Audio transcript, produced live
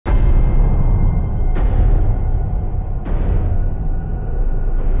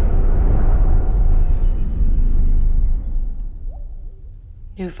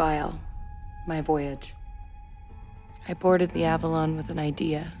file. My voyage. I boarded the Avalon with an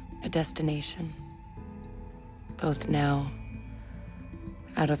idea, a destination. Both now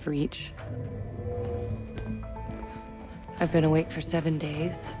out of reach. I've been awake for 7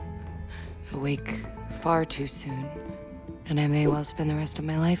 days. Awake far too soon. And I may well spend the rest of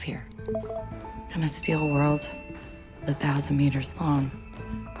my life here. In a steel world 1,000 meters long.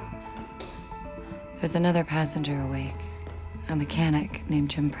 There's another passenger awake. A mechanic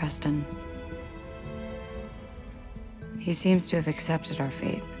named Jim Preston. He seems to have accepted our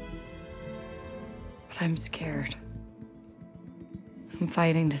fate. But I'm scared. I'm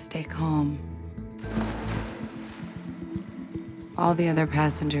fighting to stay calm. All the other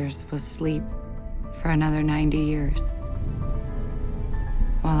passengers will sleep for another 90 years.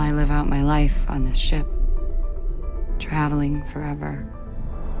 While I live out my life on this ship. Traveling forever.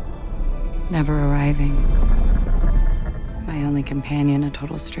 Never arriving. My only companion, a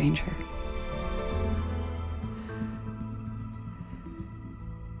total stranger.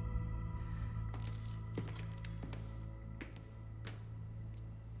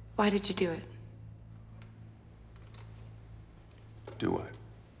 Why did you do it? Do what?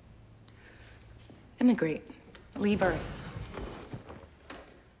 Immigrate. Leave Earth.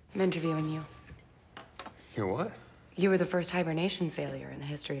 I'm interviewing you. You're what? You were the first hibernation failure in the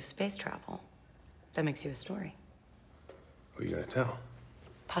history of space travel. That makes you a story. Who are you gonna tell?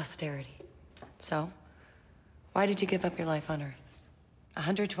 Posterity. So, why did you give up your life on Earth?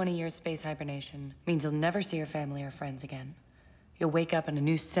 120 years space hibernation means you'll never see your family or friends again. You'll wake up in a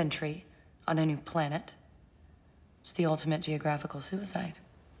new century, on a new planet. It's the ultimate geographical suicide.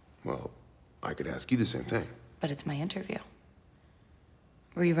 Well, I could ask you the same thing. But it's my interview.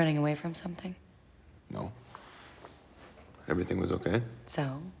 Were you running away from something? No. Everything was okay.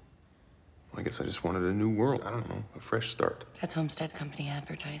 So? I guess I just wanted a new world. I don't know, a fresh start. That's Homestead Company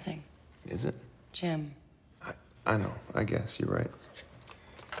advertising. Is it? Jim. I know, I guess, you're right.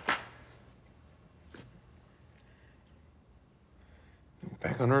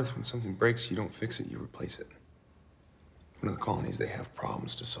 Back on Earth, when something breaks, you don't fix it, you replace it. One of the colonies, they have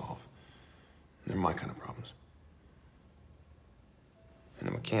problems to solve. They're my kind of problems. And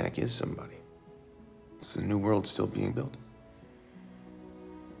a mechanic is somebody. It's a new world still being built.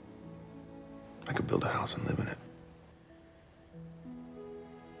 I could build a house and live in it.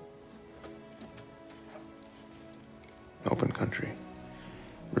 Open country,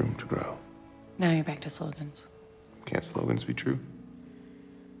 room to grow. Now you're back to slogans. Can't slogans be true?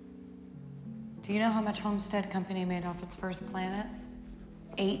 Do you know how much Homestead Company made off its first planet?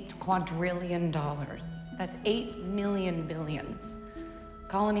 $8 quadrillion. That's 8 million billions.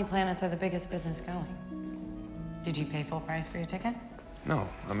 Colony planets are the biggest business going. Did you pay full price for your ticket? No,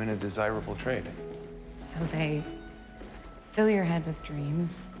 I'm in a desirable trade. So they fill your head with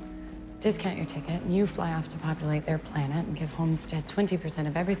dreams, discount your ticket, and you fly off to populate their planet and give Homestead 20%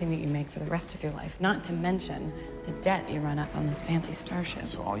 of everything that you make for the rest of your life, not to mention the debt you run up on this fancy starship.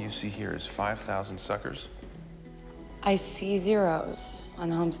 So all you see here is 5,000 suckers? I see zeros on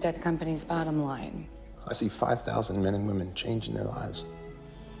the Homestead Company's bottom line. I see 5,000 men and women changing their lives.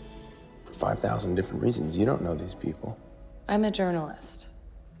 For 5,000 different reasons. You don't know these people. I'm a journalist.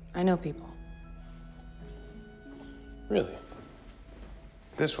 I know people. Really?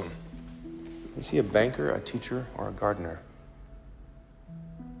 This one. Is he a banker, a teacher, or a gardener?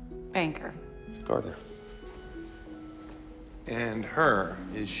 Banker. He's a gardener. And her,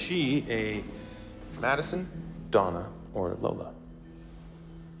 is she a Madison, Donna, or Lola?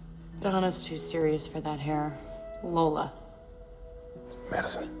 Donna's too serious for that hair. Lola.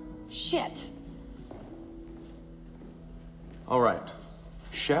 Madison. Shit. All right.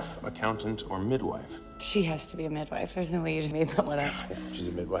 Chef, accountant, or midwife? She has to be a midwife. There's no way you just made that one up. Yeah, she's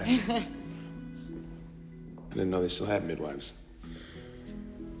a midwife. I didn't know they still had midwives.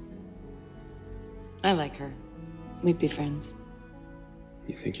 I like her. We'd be friends.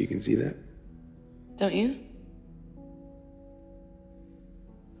 You think you can see that? Don't you?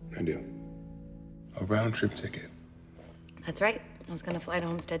 I do. A round trip ticket. That's right. I was gonna fly to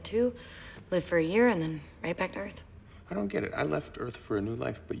Homestead too, live for a year, and then right back to Earth. I don't get it. I left Earth for a new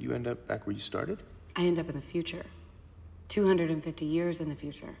life, but you end up back where you started? I end up in the future. 250 years in the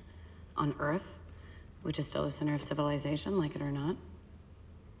future. On Earth, which is still the center of civilization, like it or not.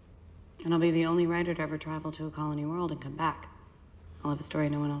 And I'll be the only writer to ever travel to a colony world and come back. I'll have a story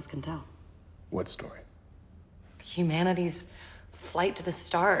no one else can tell. What story? Humanity's flight to the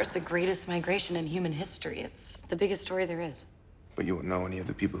stars, the greatest migration in human history. It's the biggest story there is. But you won't know any of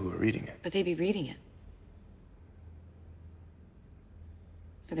the people who are reading it. But they'd be reading it.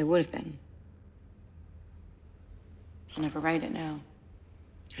 Or they would have been. I'll never write it now.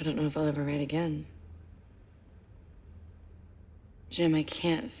 I don't know if I'll ever write again. Jim, I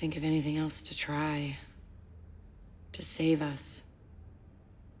can't think of anything else to try to save us.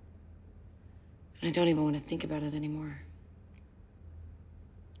 And I don't even want to think about it anymore.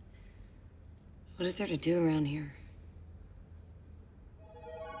 What is there to do around here?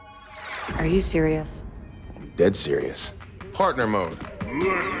 Are you serious? I'm dead serious. Partner mode.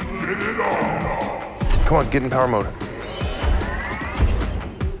 Come on, get in power mode.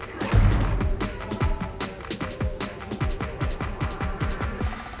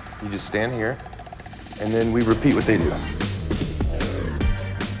 You just stand here, and then we repeat what they do.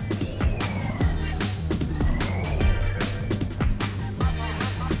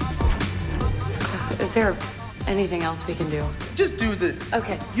 Is there anything else we can do? Just do the...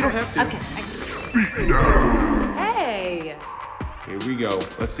 Okay. You don't have to. Okay. Hey! Here we go.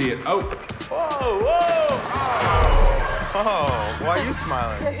 Let's see it. Oh! Whoa, whoa! Oh! Oh, why are you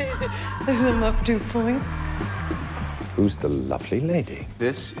smiling? I'm up 2 points. Who's the lovely lady?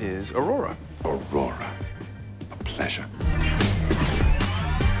 This is Aurora. Aurora. A pleasure.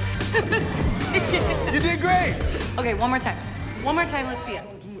 You did great! Okay, one more time. One more time, let's see it.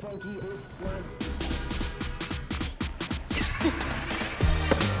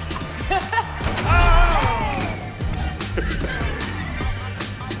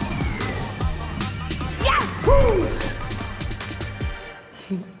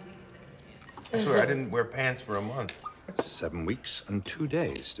 I swear, I didn't wear pants for a month. 7 weeks and 2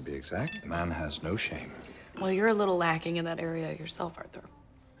 days, to be exact. The man has no shame. Well, you're a little lacking in that area yourself, Arthur.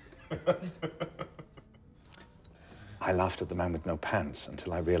 I laughed at the man with no pants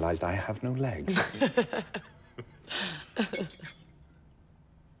until I realized I have no legs.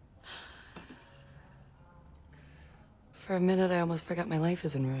 For a minute, I almost forgot my life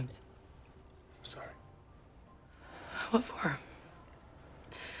is in ruins. Sorry. What for?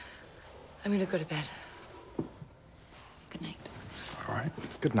 I'm gonna go to bed. Good night. All right.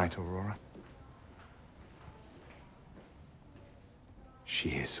 Good night, Aurora. She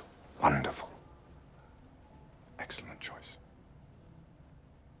is wonderful.